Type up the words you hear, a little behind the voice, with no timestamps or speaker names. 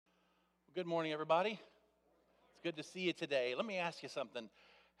Good morning, everybody. It's good to see you today. Let me ask you something.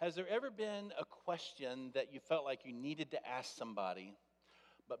 Has there ever been a question that you felt like you needed to ask somebody,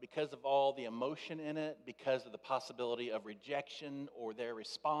 but because of all the emotion in it, because of the possibility of rejection or their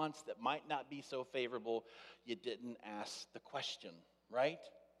response that might not be so favorable, you didn't ask the question, right?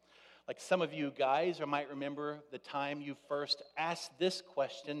 Like some of you guys might remember the time you first asked this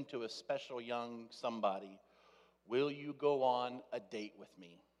question to a special young somebody. Will you go on a date with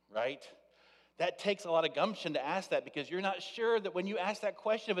me, right? That takes a lot of gumption to ask that because you're not sure that when you ask that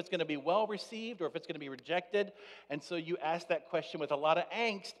question if it's going to be well received or if it's going to be rejected. And so you ask that question with a lot of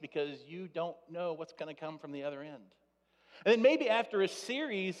angst because you don't know what's going to come from the other end. And then maybe after a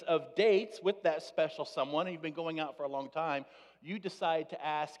series of dates with that special someone, and you've been going out for a long time, you decide to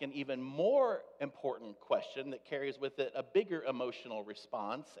ask an even more important question that carries with it a bigger emotional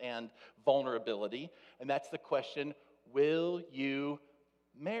response and vulnerability. And that's the question, will you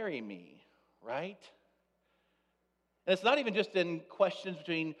marry me? Right? And it's not even just in questions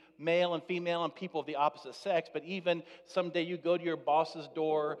between male and female and people of the opposite sex, but even someday you go to your boss's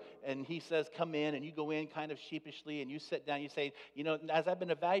door and he says, come in, and you go in kind of sheepishly and you sit down, you say, as I've been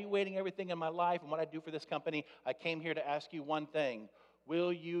evaluating everything in my life and what I do for this company, I came here to ask you one thing.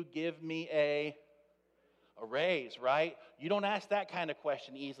 Will you give me a raise, right? You don't ask that kind of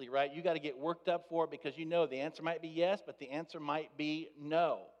question easily, right? You got to get worked up for it because you know the answer might be yes, but the answer might be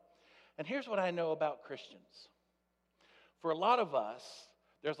no. And here's what I know about Christians. For a lot of us,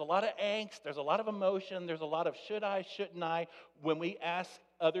 there's a lot of angst, there's a lot of emotion, there's a lot of should I, shouldn't I, when we ask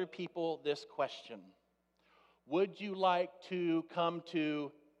other people this question. Would you like to come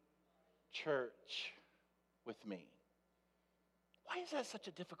to church with me? Why is that such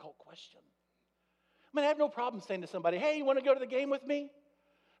a difficult question? I have no problem saying to somebody, hey, you want to go to the game with me?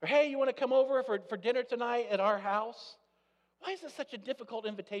 Or hey, you want to come over for dinner tonight at our house? Why is it such a difficult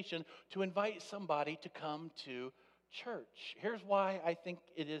invitation to invite somebody to come to church? Here's why I think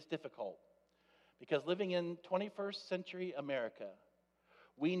it is difficult. Because living in 21st century America,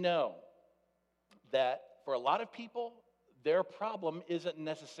 we know that for a lot of people, their problem isn't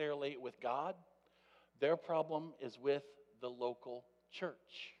necessarily with God. Their problem is with the local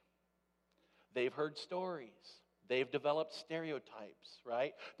church. They've heard stories. They've developed stereotypes,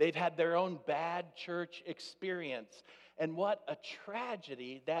 right? They've had their own bad church experience. And what a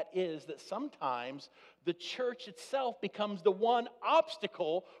tragedy that is that sometimes the church itself becomes the one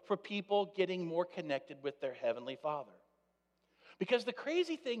obstacle for people getting more connected with their Heavenly Father. Because the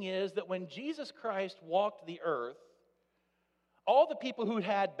crazy thing is that when Jesus Christ walked the earth, all the people who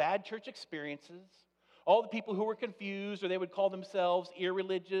had bad church experiences, all the people who were confused, or they would call themselves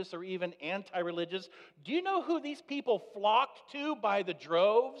irreligious or even anti-religious, do you know who these people flocked to by the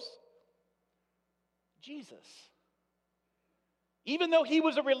droves? Jesus. Even though he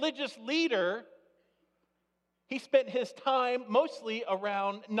was a religious leader, he spent his time mostly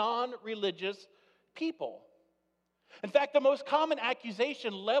around non-religious people. In fact, the most common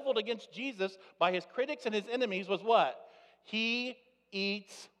accusation leveled against Jesus by his critics and his enemies was what? He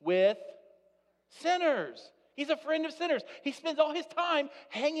eats with sinners. He's a friend of sinners. He spends all his time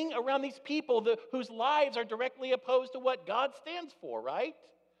hanging around these people whose lives are directly opposed to what God stands for, right?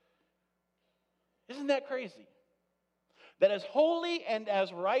 Isn't that crazy? That as holy and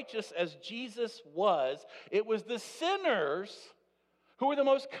as righteous as Jesus was, it was the sinners who were the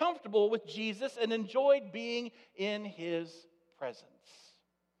most comfortable with Jesus and enjoyed being in his presence.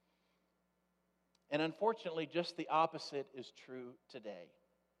 And unfortunately, just the opposite is true today.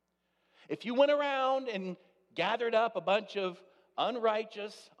 If you went around and gathered up a bunch of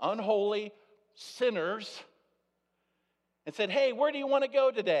unrighteous, unholy sinners and said, hey, where do you want to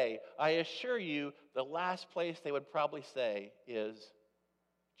go today? I assure you, the last place they would probably say is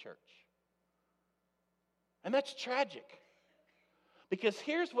church. And that's tragic. Because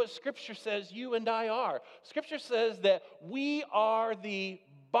here's what Scripture says you and I are. Scripture says that we are the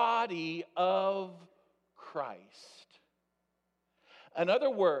body of Christ. In other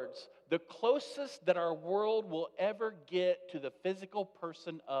words, the closest that our world will ever get to the physical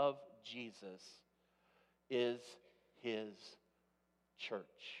person of Jesus is his church.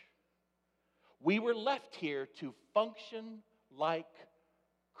 We were left here to function like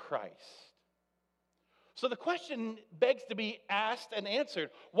Christ. So the question begs to be asked and answered.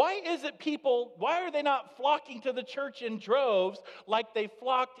 Why are they not flocking to the church in droves like they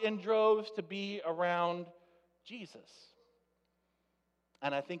flocked in droves to be around Jesus?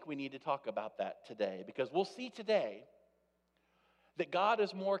 And I think we need to talk about that today, because we'll see today that God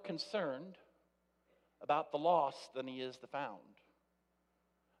is more concerned about the lost than he is the found,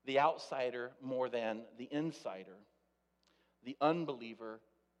 the outsider more than the insider, the unbeliever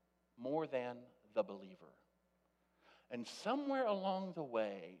more than the believer. And somewhere along the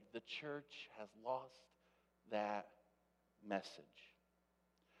way, the church has lost that message.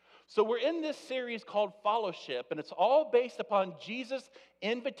 So we're in this series called Fellowship, and it's all based upon Jesus'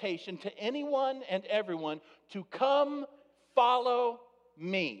 invitation to anyone and everyone to come follow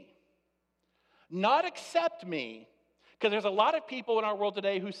me. Not accept me, because there's a lot of people in our world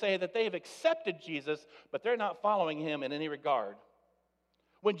today who say that they have accepted Jesus, but they're not following him in any regard.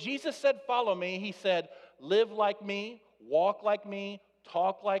 When Jesus said, follow me, he said, live like me, walk like me,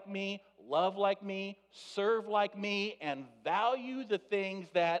 talk like me, love like me, serve like me, and value the things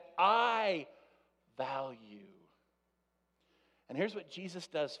that I value. And here's what Jesus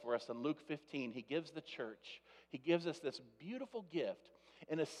does for us in Luke 15. He gives the church, he gives us this beautiful gift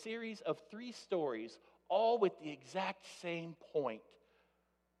in a series of 3 stories, all with the exact same point.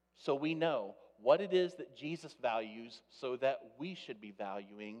 So we know what it is that Jesus values so that we should be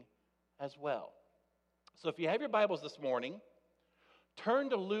valuing as well. So if you have your Bibles this morning, turn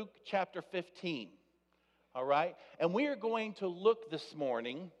to Luke chapter 15, all right? And we are going to look this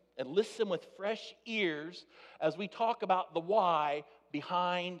morning and listen with fresh ears as we talk about the why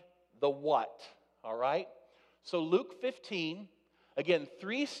behind the what, all right? So Luke 15, again,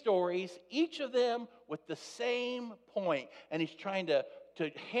 3 stories, each of them with the same point. And he's trying to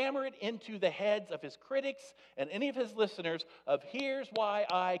hammer it into the heads of his critics and any of his listeners of here's why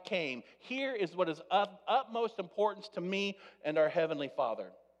I came. Here is what is of utmost importance to me and our Heavenly Father.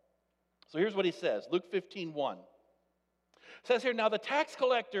 So here's what he says, Luke 15:1. It says here, now the tax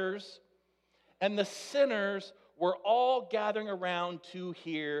collectors and the sinners were all gathering around to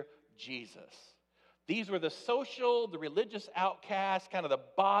hear Jesus. These were the social, the religious outcasts, kind of the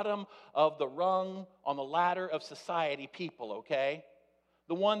bottom of the rung on the ladder of society people, okay?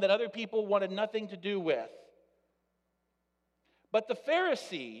 The one that other people wanted nothing to do with. But the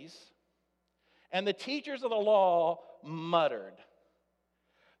Pharisees and the teachers of the law muttered,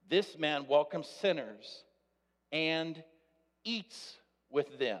 this man welcomes sinners and eats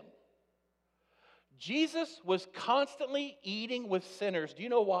with them. Jesus was constantly eating with sinners. Do you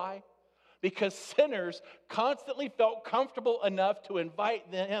know why? Because sinners constantly felt comfortable enough to invite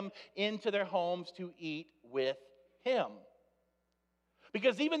them into their homes to eat with him.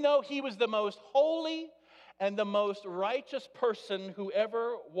 Because even though he was the most holy and the most righteous person who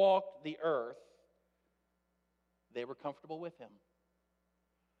ever walked the earth, they were comfortable with him.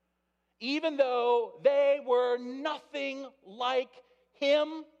 Even though they were nothing like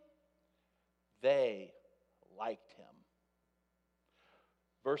him, they liked him.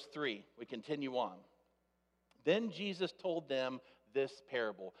 Verse 3, we continue on. Then Jesus told them this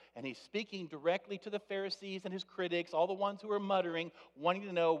parable. And he's speaking directly to the Pharisees and his critics, all the ones who are muttering, wanting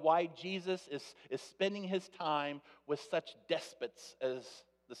to know why Jesus is spending his time with such despots as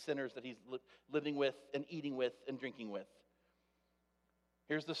the sinners that he's living with and eating with and drinking with.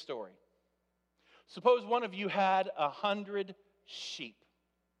 Here's the story. Suppose one of you had 100 sheep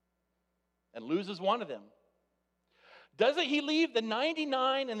and loses one of them. Doesn't he leave the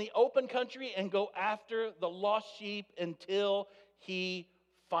 99 in the open country and go after the lost sheep until he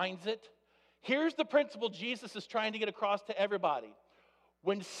finds it? Here's the principle Jesus is trying to get across to everybody.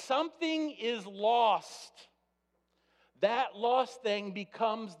 When something is lost, that lost thing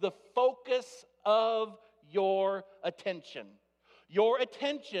becomes the focus of your attention. Your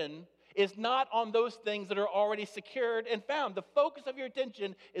attention is not on those things that are already secured and found. The focus of your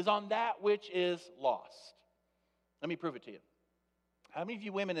attention is on that which is lost. Let me prove it to you. How many of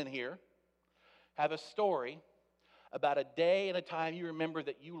you women in here have a story about a day and a time you remember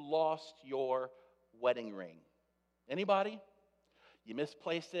that you lost your wedding ring? Anybody? You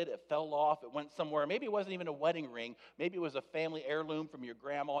misplaced it, it fell off, it went somewhere. Maybe it wasn't even a wedding ring. Maybe it was a family heirloom from your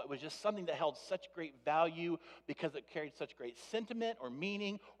grandma. It was just something that held such great value because it carried such great sentiment or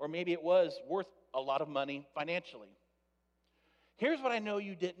meaning, or maybe it was worth a lot of money financially. Here's what I know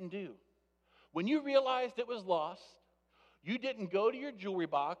you didn't do. When you realized it was lost, you didn't go to your jewelry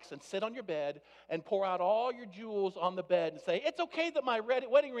box and sit on your bed and pour out all your jewels on the bed and say, it's okay that my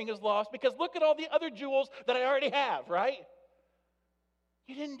wedding ring is lost because look at all the other jewels that I already have, right?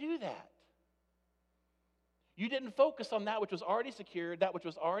 You didn't do that. You didn't focus on that which was already secured, that which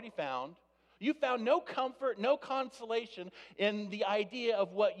was already found. You found no comfort, no consolation in the idea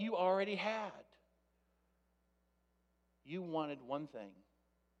of what you already had. You wanted one thing: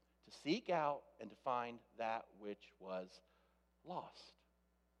 to seek out and to find that which was lost.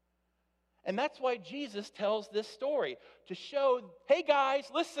 And that's why Jesus tells this story, to show, hey guys,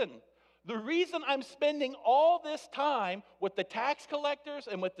 listen, the reason I'm spending all this time with the tax collectors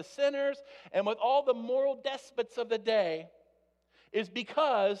and with the sinners and with all the moral despots of the day is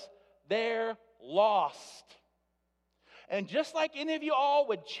because they're lost. And just like any of you all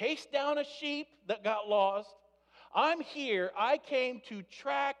would chase down a sheep that got lost, I'm here. I came to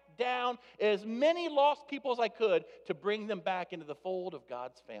track down as many lost people as I could to bring them back into the fold of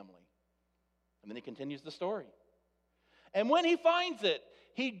God's family. And then he continues the story. And when he finds it,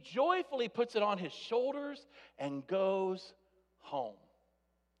 he joyfully puts it on his shoulders and goes home.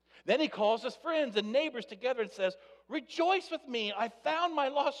 Then he calls his friends and neighbors together and says, "Rejoice with me, I found my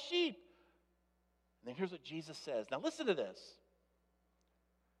lost sheep." And then here's what Jesus says. Now listen to this.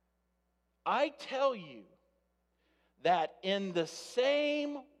 I tell you that in the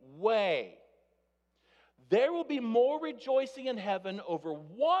same way, there will be more rejoicing in heaven over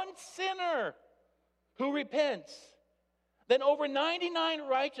one sinner who repents than over 99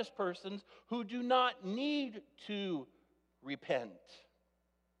 righteous persons who do not need to repent.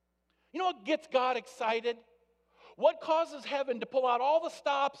 You know what gets God excited? What causes heaven to pull out all the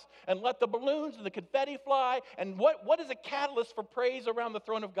stops and let the balloons and the confetti fly? And what is a catalyst for praise around the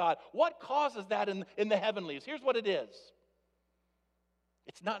throne of God? What causes that in the heavenlies? Here's what it is.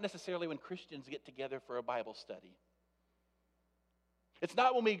 It's not necessarily when Christians get together for a Bible study. It's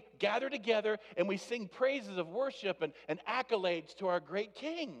not when we gather together and we sing praises of worship and accolades to our great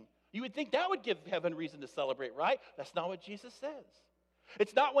King. You would think that would give heaven reason to celebrate, right? That's not what Jesus says.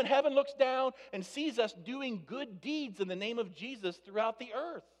 It's not when heaven looks down and sees us doing good deeds in the name of Jesus throughout the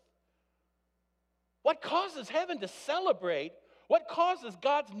earth. What causes heaven to celebrate, what causes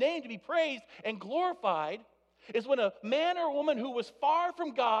God's name to be praised and glorified, is when a man or a woman who was far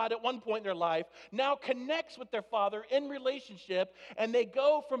from God at one point in their life now connects with their Father in relationship, and they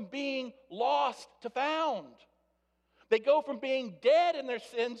go from being lost to found. They go from being dead in their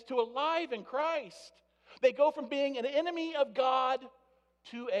sins to alive in Christ. They go from being an enemy of God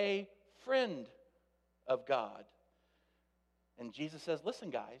to a friend of God. And Jesus says,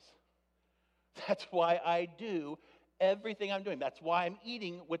 listen, guys, that's why I do everything I'm doing. That's why I'm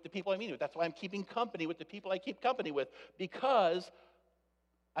eating with the people I'm eating with. That's why I'm keeping company with the people I keep company with, because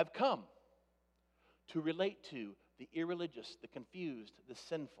I've come to relate to the irreligious, the confused, the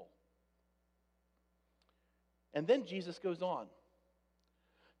sinful. And then Jesus goes on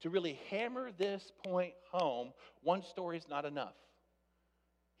to really hammer this point home. One story is not enough.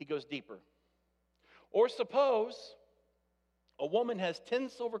 He goes deeper. Or suppose a woman has 10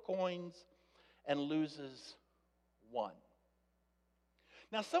 silver coins and loses one.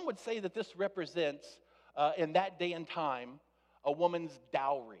 Now, some would say that this represents, in that day and time, a woman's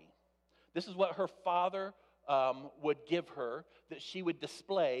dowry. This is what her father would give her, that she would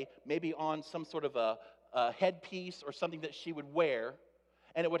display maybe on some sort of a headpiece or something that she would wear.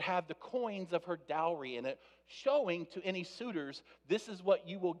 And it would have the coins of her dowry in it, showing to any suitors, this is what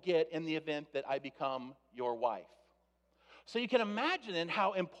you will get in the event that I become your wife. So you can imagine then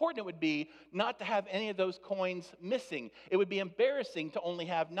how important it would be not to have any of those coins missing. It would be embarrassing to only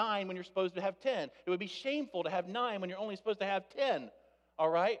have 9 when you're supposed to have 10. It would be shameful to have 9 when you're only supposed to have 10. All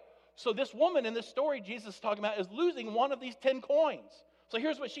right? So this woman in this story Jesus is talking about is losing one of these 10 coins. So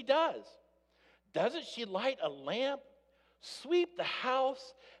here's what she does. Doesn't she light a lamp, sweep the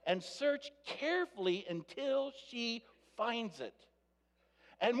house, and search carefully until she finds it?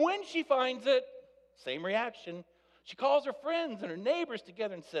 And when she finds it, same reaction. She calls her friends and her neighbors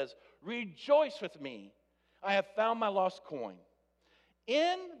together and says, "Rejoice with me. I have found my lost coin."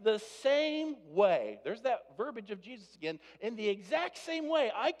 In the same way, there's that verbiage of Jesus again, in the exact same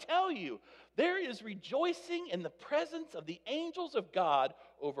way, I tell you, there is rejoicing in the presence of the angels of God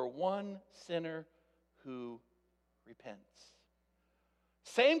over one sinner who repents.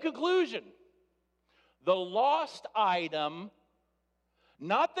 Same conclusion. The lost item,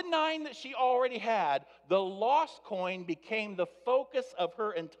 not the 9 that she already had, the lost coin became the focus of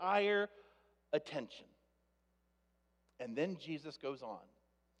her entire attention. And then Jesus goes on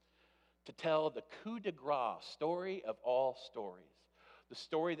to tell the coup de grace story of all stories. The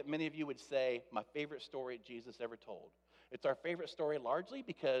story that many of you would say, my favorite story Jesus ever told. It's our favorite story largely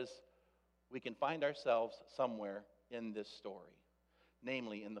because we can find ourselves somewhere in this story,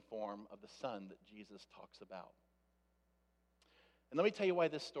 namely in the form of the son that Jesus talks about. And let me tell you why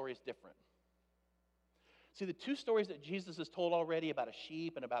this story is different. See, the 2 stories that Jesus has told already about a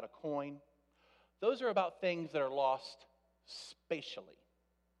sheep and about a coin, those are about things that are lost spatially.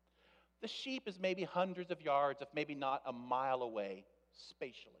 The sheep is maybe hundreds of yards, if maybe not a mile away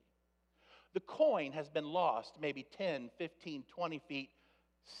spatially. The coin has been lost maybe 10, 15, 20 feet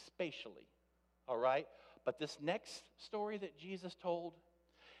spatially. All right? But this next story that Jesus told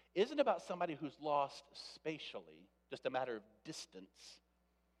isn't about somebody who's lost spatially, just a matter of distance.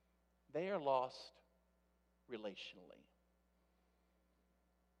 They are lost relationally.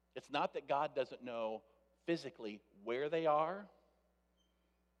 It's not that God doesn't know physically where they are,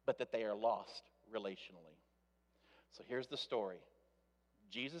 but that they are lost relationally. So here's the story.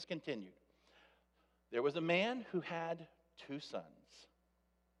 Jesus continued. There was a man who had 2 sons.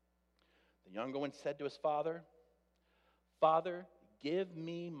 The younger one said to his father, "Father, give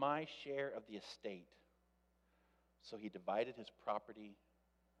me my share of the estate." So he divided his property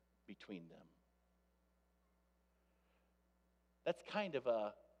between them. That's kind of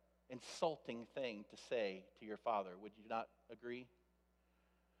a insulting thing to say to your father. Would you not agree?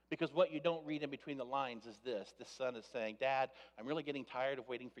 Because what you don't read in between the lines is this. This son is saying, "Dad, I'm really getting tired of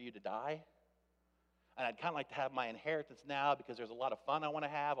waiting for you to die. And I'd kind of like to have my inheritance now because there's a lot of fun I want to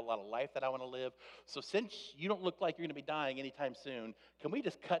have, a lot of life that I want to live. So since you don't look like you're going to be dying anytime soon, can we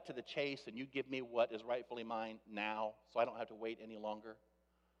just cut to the chase and you give me what is rightfully mine now so I don't have to wait any longer?"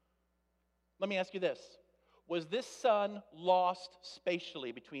 Let me ask you this. Was this son lost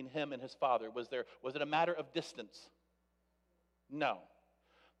spatially between him and his father? Was it a matter of distance? No.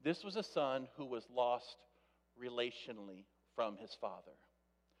 This was a son who was lost relationally from his father.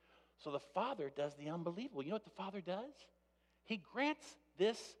 So the father does the unbelievable. You know what the father does? He grants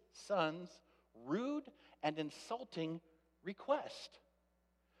this son's rude and insulting request.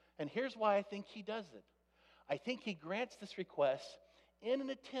 And here's why I think he does it. I think he grants this request in an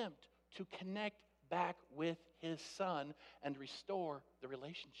attempt to connect back with his son and restore the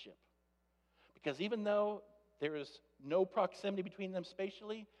relationship. Because even though there is no proximity between them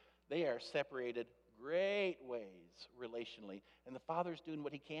spatially, they are separated great ways relationally. And the father's doing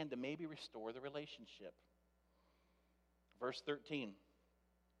what he can to maybe restore the relationship. Verse 13.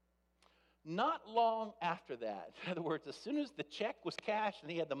 Not long after that, in other words, as soon as the check was cashed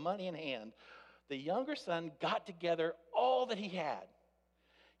and he had the money in hand, the younger son got together all that he had.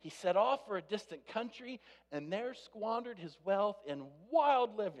 He set off for a distant country and there squandered his wealth in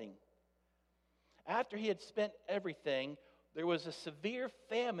wild living. After he had spent everything, there was a severe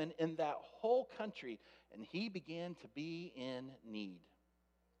famine in that whole country, and he began to be in need.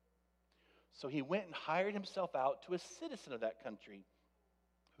 So he went and hired himself out to a citizen of that country,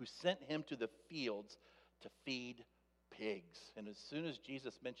 who sent him to the fields to feed pigs. And as soon as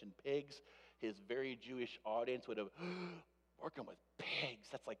Jesus mentioned pigs, his very Jewish audience would have, working with pigs,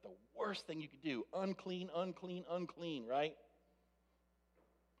 that's like the worst thing you could do. Unclean, unclean, unclean, right?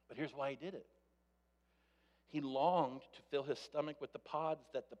 But here's why he did it. He longed to fill his stomach with the pods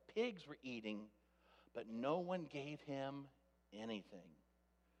that the pigs were eating, but no one gave him anything.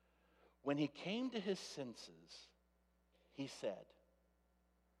 When he came to his senses, he said,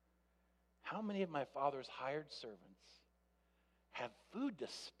 "How many of my father's hired servants have food to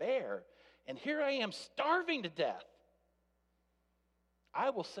spare, and here I am starving to death? I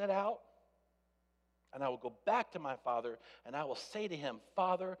will set out, and I will go back to my father, and I will say to him,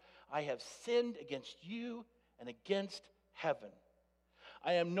 'Father, I have sinned against you and against heaven.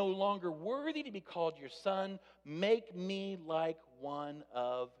 I am no longer worthy to be called your son. Make me like one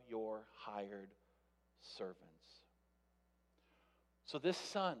of your hired servants.'" So this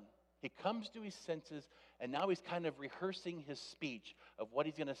son, he comes to his senses, and now he's kind of rehearsing his speech of what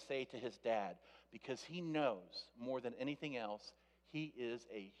he's going to say to his dad, because he knows more than anything else, he is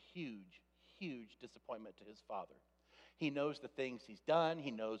a huge, huge disappointment to his father. He knows the things he's done.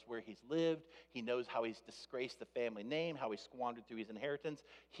 He knows where he's lived. He knows how he's disgraced the family name, how he squandered through his inheritance.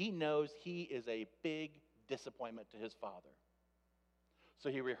 He knows he is a big disappointment to his father.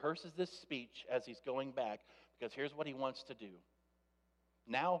 So he rehearses this speech as he's going back, because here's what he wants to do.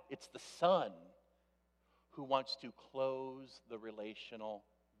 Now it's the son who wants to close the relational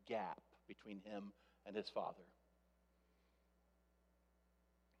gap between him and his father.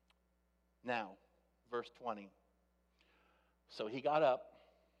 Now, verse 20. So he got up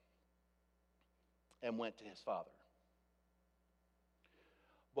and went to his father.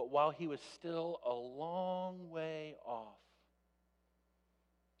 But while he was still a long way off,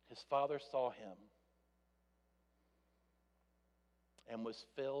 his father saw him and was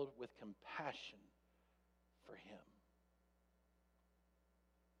filled with compassion for him.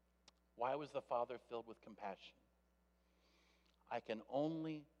 Why was the father filled with compassion? I can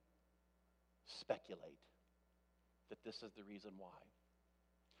only speculate that this is the reason why.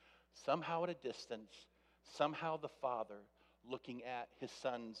 Somehow at a distance, somehow the father, looking at his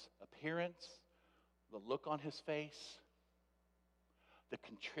son's appearance, the look on his face, the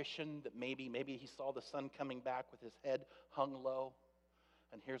contrition that maybe he saw the son coming back with his head hung low.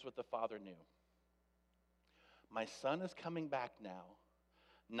 And here's what the father knew. My son is coming back now,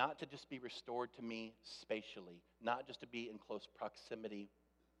 not to just be restored to me spatially, not just to be in close proximity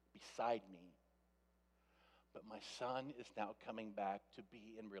beside me, but my son is now coming back to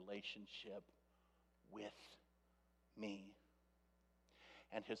be in relationship with me.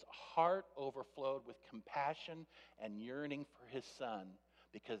 And his heart overflowed with compassion and yearning for his son,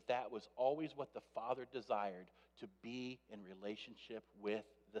 because that was always what the father desired, to be in relationship with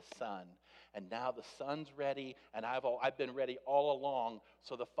the son. And now the son's ready, and I've been ready all along.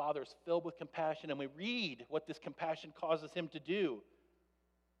 So the father's filled with compassion, and we read what this compassion causes him to do.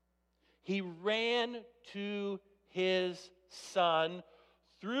 He ran to his son,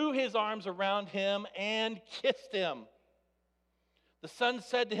 threw his arms around him, and kissed him. The son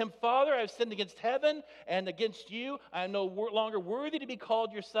said to him, "Father, I have sinned against heaven and against you. I am no longer worthy to be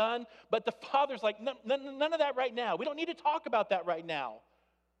called your son." But the father's like, none of that right now. We don't need to talk about that right now.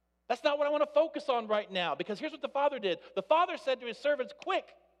 That's not what I want to focus on right now. Because here's what the father did. The father said to his servants,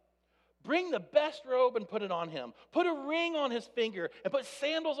 "Quick, bring the best robe and put it on him. Put a ring on his finger and put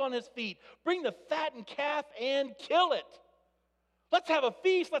sandals on his feet. Bring the fattened calf and kill it. Let's have a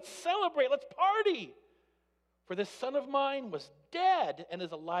feast. Let's celebrate. Let's party. For this son of mine was dead and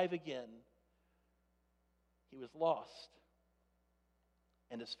is alive again. He was lost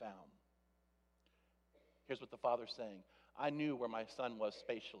and is found." Here's what the father's saying. I knew where my son was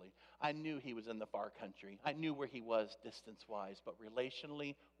spatially. I knew he was in the far country. I knew where he was distance-wise. But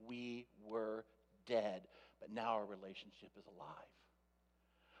relationally, we were dead. But now our relationship is alive.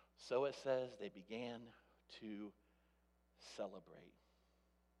 So it says they began to celebrate.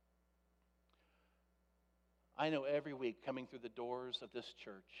 I know every week coming through the doors of this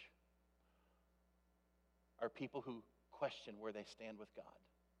church are people who question where they stand with God.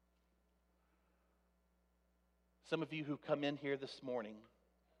 Some of you who come in here this morning,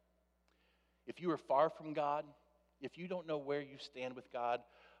 if you are far from God, if you don't know where you stand with God,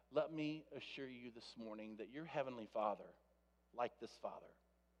 let me assure you this morning that your heavenly Father, like this Father,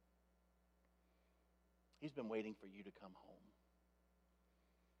 He's been waiting for you to come home.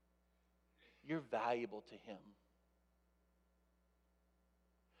 You're valuable to Him.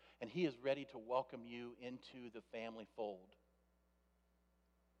 And He is ready to welcome you into the family fold.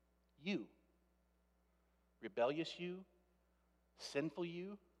 You, rebellious you, sinful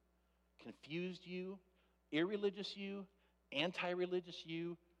you, confused you, irreligious you, anti-religious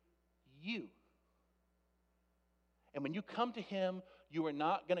you. And when you come to Him, you are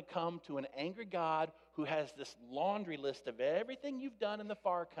not going to come to an angry God who has this laundry list of everything you've done in the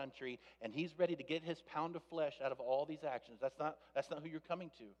far country, and He's ready to get His pound of flesh out of all these actions. That's not who you're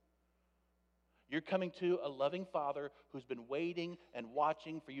coming to. You're coming to a loving Father who's been waiting and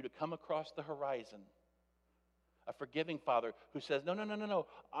watching for you to come across the horizon. A forgiving Father who says, no,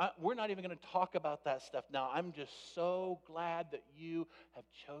 we're not even going to talk about that stuff now. I'm just so glad that you have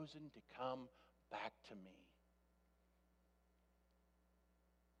chosen to come back to me.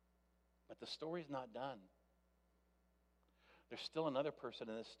 But the story's not done. There's still another person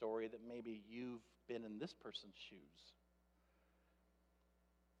in this story that maybe you've been in this person's shoes.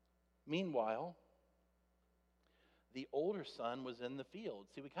 Meanwhile, the older son was in the field.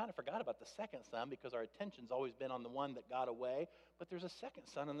 See, we kind of forgot about the second son because our attention's always been on the one that got away, but there's a second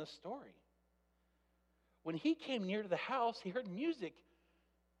son in this story. When he came near to the house, he heard music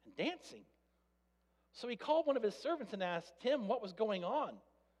and dancing. So he called one of his servants and asked him what was going on.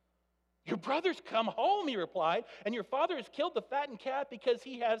 "Your brother's come home," he replied, "and your father has killed the fattened calf because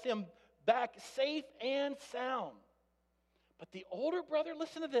he has him back safe and sound." But the older brother,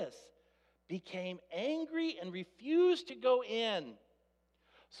 listen to this, became angry and refused to go in.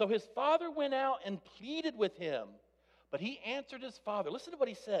 So his father went out and pleaded with him. But he answered his father. Listen to what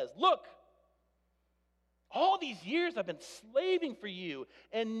he says. "Look, all these years I've been slaving for you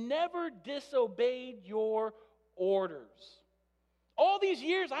and never disobeyed your orders. All these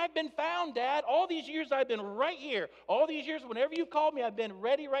years I've been found, Dad. All these years I've been right here. All these years, whenever you've called me, I've been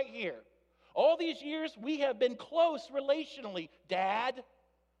ready right here. All these years we have been close relationally, Dad.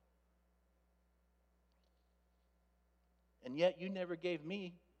 And yet you never gave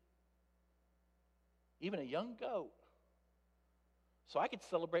me even a young goat so I could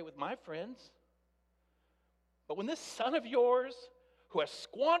celebrate with my friends. But when this son of yours, who has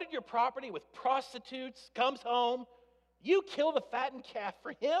squandered your property with prostitutes, comes home, you kill the fattened calf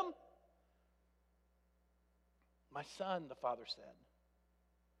for him?" "My son," the father said,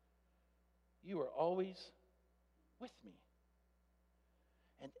 "you are always with me,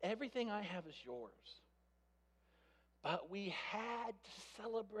 and everything I have is yours. But we had to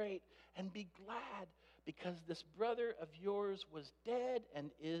celebrate and be glad because this brother of yours was dead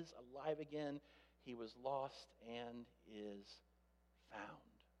and is alive again. He was lost and is found."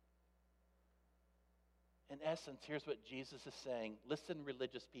 In essence, here's what Jesus is saying. Listen,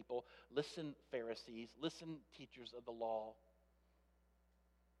 religious people. Listen, Pharisees. Listen, teachers of the law.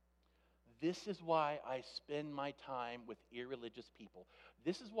 This is why I spend my time with irreligious people.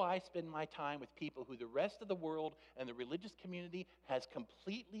 This is why I spend my time with people who the rest of the world and the religious community has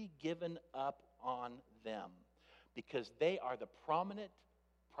completely given up on them. Because they are the prominent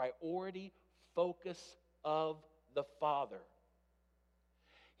priority focus of the Father.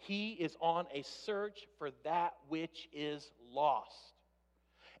 He is on a search for that which is lost.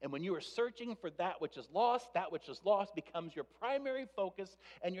 And when you are searching for that which is lost becomes your primary focus,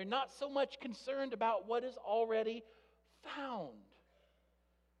 and you're not so much concerned about what is already found.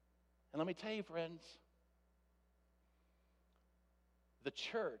 And let me tell you, friends, the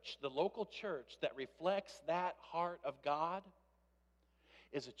church, the local church that reflects that heart of God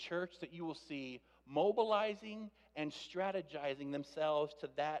is a church that you will see mobilizing and strategizing themselves to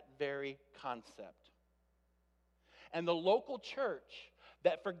that very concept. And the local church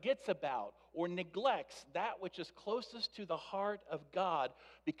that forgets about or neglects that which is closest to the heart of God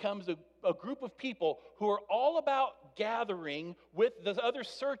becomes a group of people who are all about gathering with the other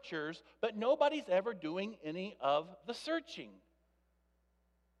searchers, but nobody's ever doing any of the searching.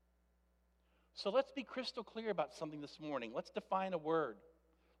 So let's be crystal clear about something this morning. Let's define a word.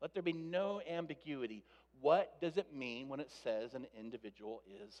 Let there be no ambiguity. What does it mean when it says an individual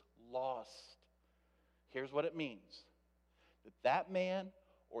is lost? Here's what it means. That man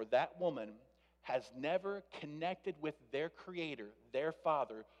or that woman has never connected with their Creator, their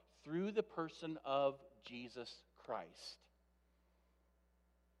Father, through the person of Jesus Christ.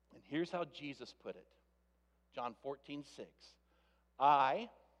 And here's how Jesus put it. John 14:6. I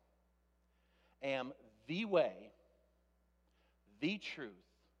am the way, the truth,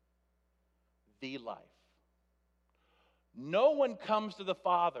 the life. No one comes to the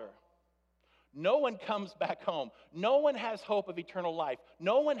Father. No one comes back home. No one has hope of eternal life.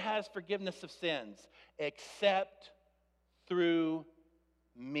 No one has forgiveness of sins except through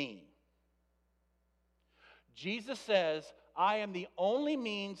me. Jesus says, I am the only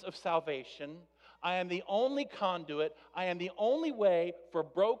means of salvation. I am the only conduit. I am the only way for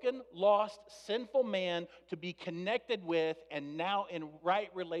broken, lost, sinful man to be connected with and now in right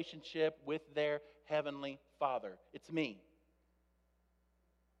relationship with their heavenly Father. It's me.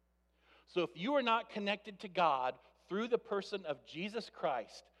 So if you are not connected to God through the person of Jesus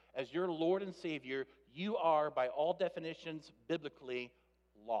Christ as your Lord and Savior, you are, by all definitions, biblically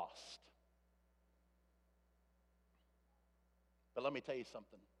lost. But let me tell you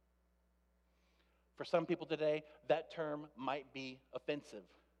something. For some people today, that term might be offensive.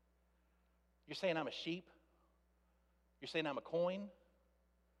 You're saying I'm a sheep? You're saying I'm a coin?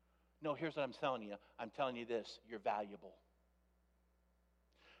 No, here's what I'm telling you. I'm telling you this, you're valuable.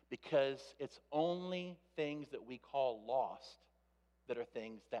 Because it's only things that we call lost that are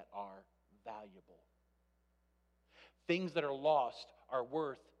things that are valuable. Things that are lost are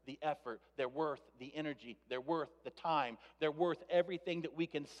worth the effort, they're worth the energy, they're worth the time, they're worth everything that we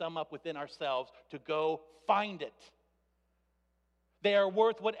can sum up within ourselves to go find it. They are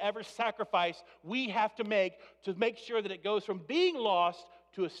worth whatever sacrifice we have to make sure that it goes from being lost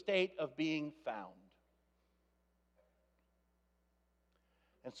to a state of being found.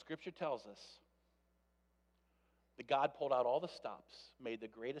 And Scripture tells us that God pulled out all the stops, made the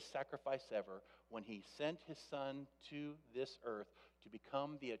greatest sacrifice ever when He sent His Son to this earth to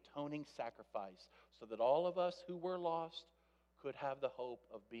become the atoning sacrifice so that all of us who were lost could have the hope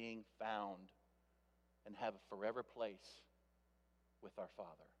of being found and have a forever place with our Father.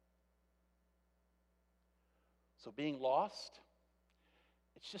 So being lost,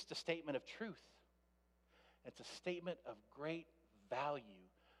 it's just a statement of truth. It's a statement of great value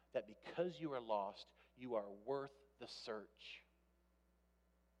that because you are lost, you are worth the search.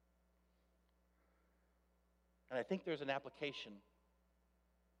 And I think there's an application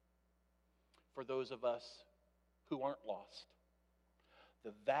for those of us who aren't lost.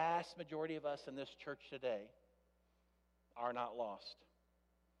 The vast majority of us in this church today are not lost.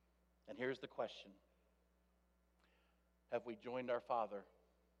 And here's the question. Have we joined our Father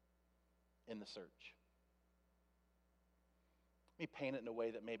in the search? Let me paint it in a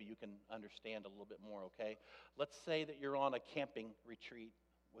way that maybe you can understand a little bit more, okay? Let's say that you're on a camping retreat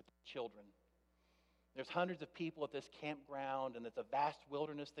with children. There's hundreds of people at this campground, and it's a vast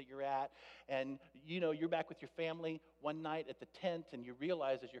wilderness that you're at. And, you're back with your family one night at the tent, and you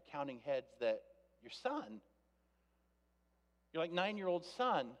realize as you're counting heads that your son, your 9-year-old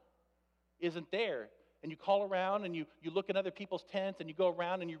son, isn't there. And you call around, and you look in other people's tents, and you go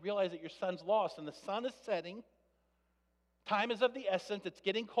around, and you realize that your son's lost. And the sun is setting. Time is of the essence. It's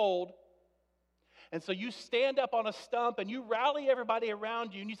getting cold. And so you stand up on a stump and you rally everybody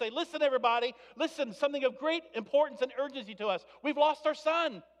around you and you say, listen, everybody, listen, something of great importance and urgency to us. We've lost our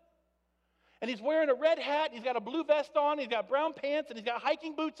son. And he's wearing a red hat, he's got a blue vest on, he's got brown pants, and he's got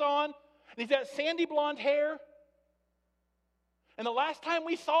hiking boots on, and he's got sandy blonde hair. And the last time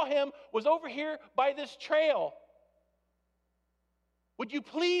we saw him was over here by this trail. Would you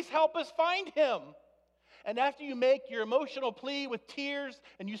please help us find him? And after you make your emotional plea with tears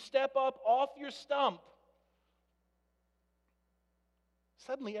and you step up off your stump,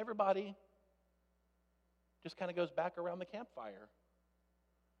 suddenly everybody just kind of goes back around the campfire.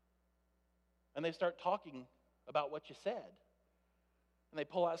 And they start talking about what you said. And they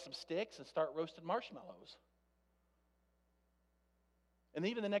pull out some sticks and start roasting marshmallows. And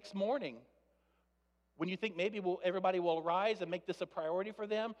even the next morning, when you think maybe everybody will rise and make this a priority for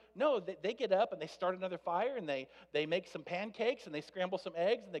them, no, they get up and they start another fire and they make some pancakes and they scramble some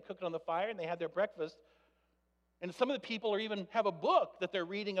eggs and they cook it on the fire and they have their breakfast. And some of the people even have a book that they're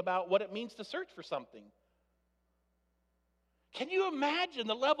reading about what it means to search for something. Can you imagine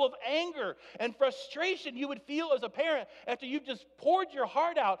the level of anger and frustration you would feel as a parent after you've just poured your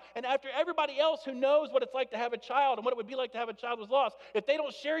heart out and after everybody else who knows what it's like to have a child and what it would be like to have a child who's lost, if they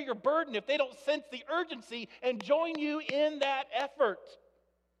don't share your burden, if they don't sense the urgency and join you in that effort?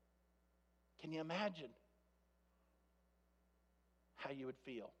 Can you imagine how you would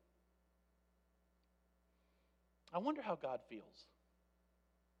feel? I wonder how God feels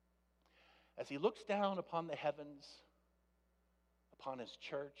as he looks down upon the heavens, upon his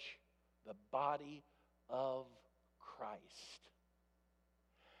church, the body of Christ.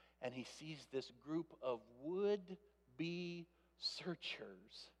 And he sees this group of would-be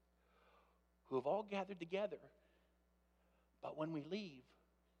searchers who have all gathered together. But when we leave,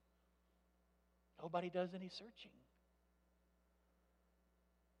 nobody does any searching.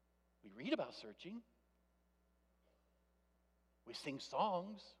 We read about searching. We sing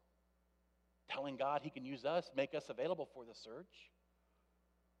songs telling God he can use us, make us available for the search.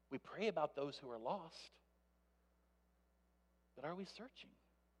 We pray about those who are lost. But are we searching?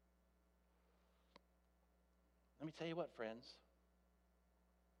 Let me tell you what, friends.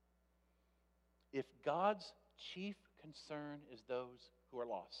 If God's chief concern is those who are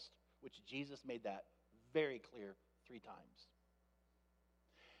lost, which Jesus made that very clear 3 times.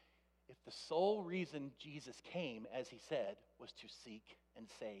 If the sole reason Jesus came, as he said, was to seek and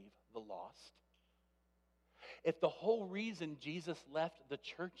save the lost, if the whole reason Jesus left the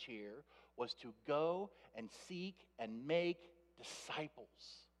church here was to go and seek and make disciples,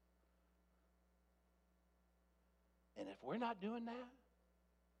 and if we're not doing that,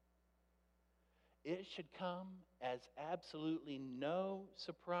 it should come as absolutely no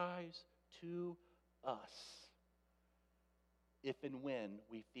surprise to us if and when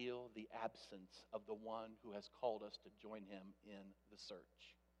we feel the absence of the one who has called us to join him in the search.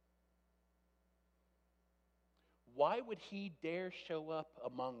 Why would he dare show up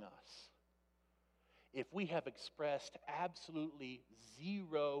among us if we have expressed absolutely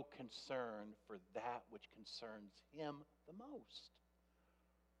zero concern for that which concerns him the most?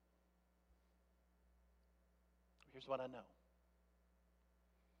 Here's what I know.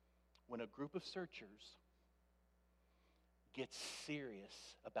 When a group of searchers gets serious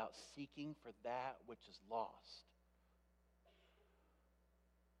about seeking for that which is lost,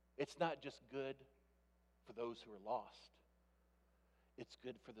 it's not just good for those who are lost. It's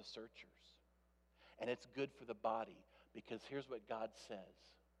good for the searchers. And it's good for the body, because here's what God says.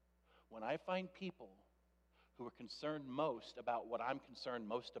 When I find people who are concerned most about what I'm concerned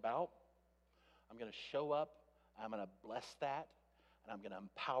most about, I'm going to show up, I'm going to bless that, and I'm going to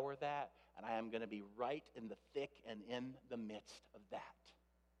empower that, and I am going to be right in the thick and in the midst of that.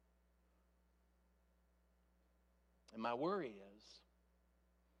 And my worry is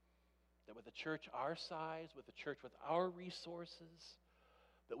that with a church our size, with a church with our resources,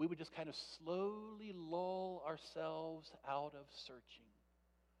 that we would just kind of slowly lull ourselves out of searching.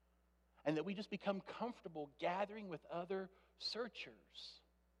 And that we just become comfortable gathering with other searchers.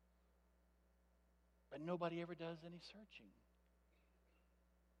 But nobody ever does any searching.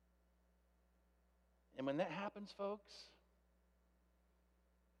 And when that happens, folks,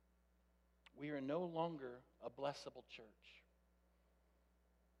 we are no longer a blessable church.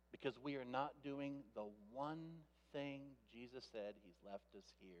 Because we are not doing the one thing Jesus said he's left us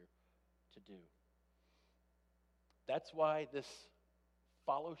here to do. That's why this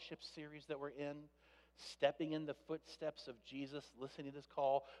fellowship series that we're in, stepping in the footsteps of Jesus, listening to this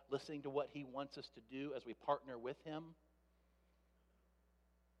call, listening to what he wants us to do as we partner with him.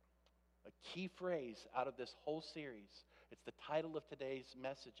 A key phrase out of this whole series, it's the title of today's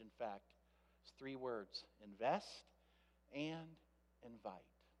message, in fact, It's 3 words: invest and invite.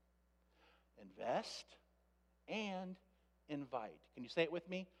 Invest and invite. Can you say it with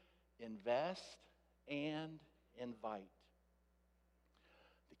me? Invest and invite.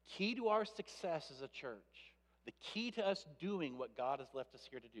 The key to our success as a church, the key to us doing what God has left us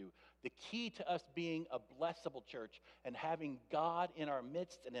here to do, the key to us being a blessable church and having God in our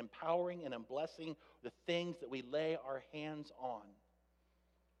midst and empowering and blessing the things that we lay our hands on,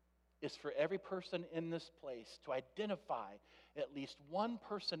 is for every person in this place to identify at least one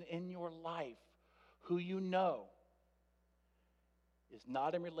person in your life who you know is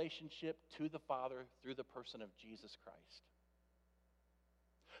not in relationship to the Father through the person of Jesus Christ.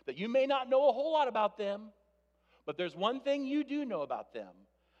 That you may not know a whole lot about them, but there's one thing you do know about them,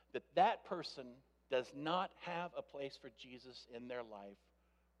 that that person does not have a place for Jesus in their life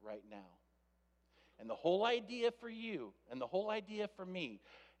right now. And the whole idea for you and the whole idea for me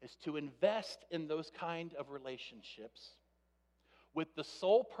is to invest in those kind of relationships with the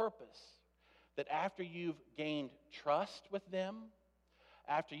sole purpose that after you've gained trust with them,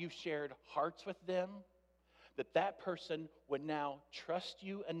 after you've shared hearts with them, that that person would now trust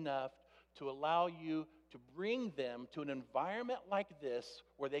you enough to allow you to bring them to an environment like this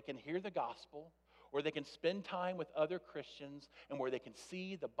where they can hear the gospel, where they can spend time with other Christians, and where they can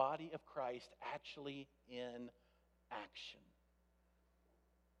see the body of Christ actually in action.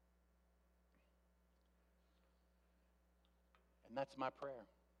 And that's my prayer.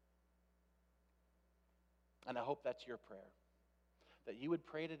 And I hope that's your prayer. That you would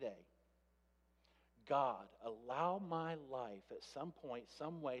pray today, God, allow my life at some point,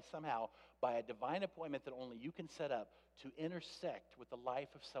 some way, somehow, by a divine appointment that only you can set up, to intersect with the life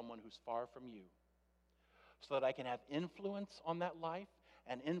of someone who's far from you, so that I can have influence on that life,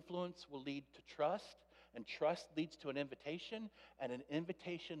 and influence will lead to trust, and trust leads to an invitation, and an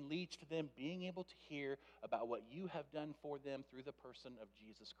invitation leads to them being able to hear about what you have done for them through the person of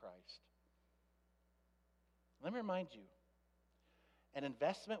Jesus Christ. Let me remind you, an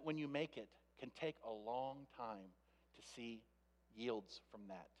investment, when you make it, can take a long time to see yields from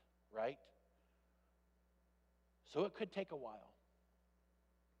that, right? So it could take a while.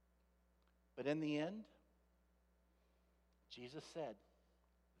 But in the end, Jesus said,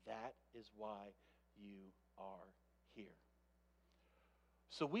 that is why you are here.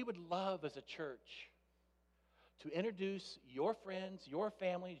 So we would love as a church to introduce your friends, your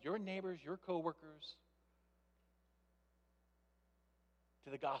families, your neighbors, your coworkers to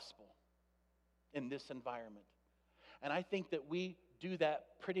the gospel in this environment. And I think that we do that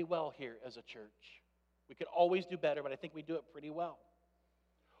pretty well here as a church. We could always do better, but I think we do it pretty well.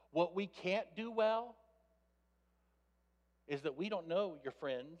 What we can't do well is that we don't know your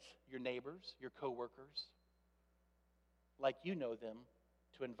friends, your neighbors, your coworkers, like you know them,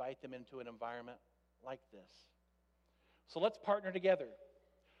 to invite them into an environment like this. So let's partner together.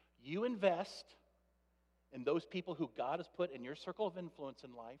 You invest in those people who God has put in your circle of influence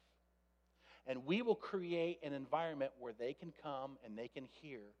in life, and we will create an environment where they can come and they can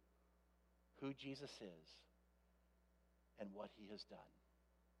hear who Jesus is and what he has done.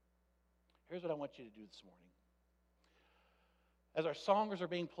 Here's what I want you to do this morning. As our songs are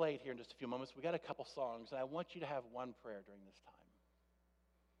being played here in just a few moments, we got a couple songs, and I want you to have one prayer during this time.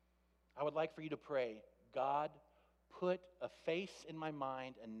 I would like for you to pray, God, put a face in my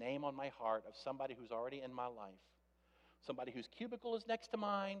mind, a name on my heart of somebody who's already in my life. Somebody whose cubicle is next to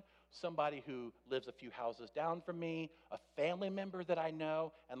mine, somebody who lives a few houses down from me, a family member that I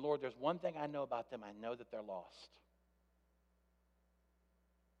know, and Lord, there's one thing I know about them. I know that they're lost.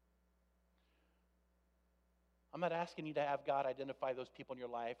 I'm not asking you to have God identify those people in your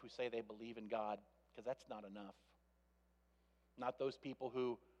life who say they believe in God, because that's not enough. Not those people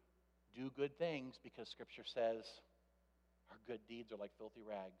who do good things because Scripture says our good deeds are like filthy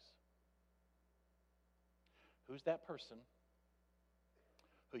rags. Who's that person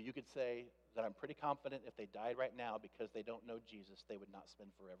who you could say that I'm pretty confident if they died right now because they don't know Jesus, they would not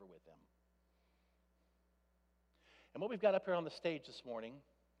spend forever with him? And what we've got up here on the stage this morning,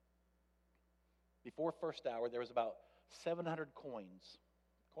 before first hour, there was about 700 coins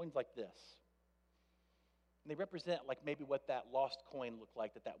like this. And they represent like maybe what that lost coin looked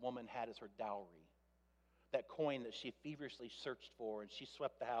like that woman had as her dowry. That coin that she feverishly searched for, and she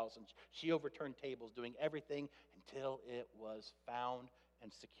swept the house, and she overturned tables, doing everything until it was found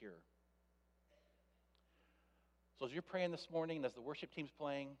and secure. So as you're praying this morning, and as the worship team's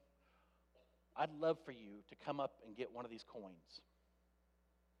playing, I'd love for you to come up and get one of these coins.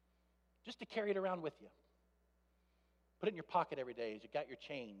 Just to carry it around with you. Put it in your pocket every day as you got your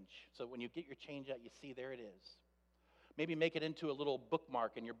change. So when you get your change out, you see there it is. Maybe make it into a little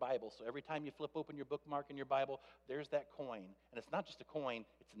bookmark in your Bible. So every time you flip open your bookmark in your Bible, there's that coin. And it's not just a coin,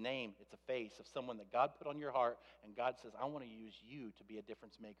 it's a name, it's a face of someone that God put on your heart. And God says, I want to use you to be a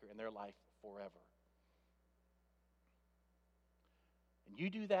difference maker in their life forever. And you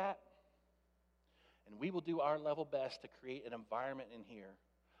do that, and we will do our level best to create an environment in here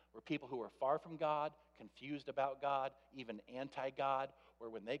where people who are far from God, confused about God, even anti-God, where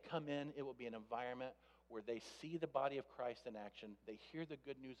when they come in, it will be an environment where they see the body of Christ in action, they hear the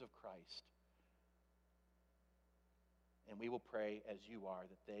good news of Christ, and we will pray as you are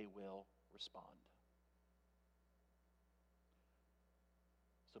that they will respond.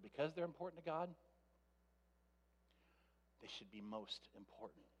 So because they're important to God, they should be most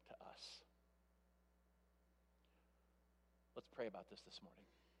important to us. Let's pray about this morning.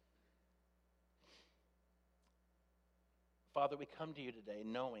 Father, we come to you today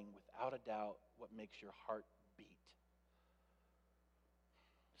knowing without a doubt what makes your heart beat.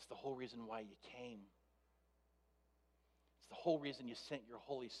 It's the whole reason why you came. It's the whole reason you sent your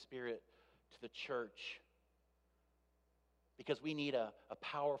Holy Spirit to the church. Because we need a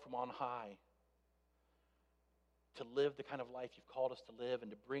power from on high to live the kind of life you've called us to live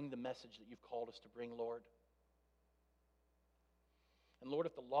and to bring the message that you've called us to bring, Lord. And Lord,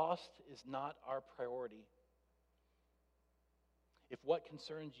 if the lost is not our priority, if what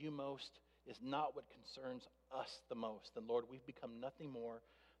concerns you most is not what concerns us the most, then Lord, we've become nothing more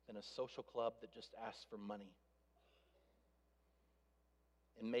than a social club that just asks for money.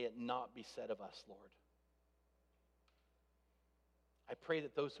 And may it not be said of us, Lord. I pray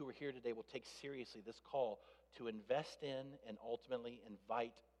that those who are here today will take seriously this call to invest in and ultimately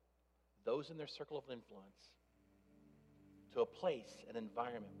invite those in their circle of influence to a place, an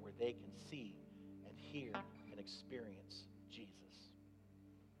environment where they can see and hear and experience Jesus.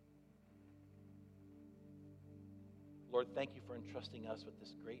 Lord, thank you for entrusting us with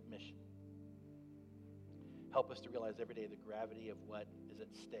this great mission. Help us to realize every day the gravity of what is at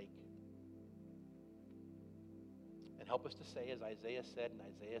stake. And help us to say, as Isaiah said in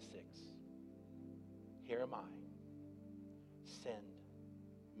Isaiah 6, here am I, send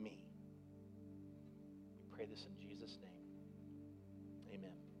me. We pray this in Jesus' name.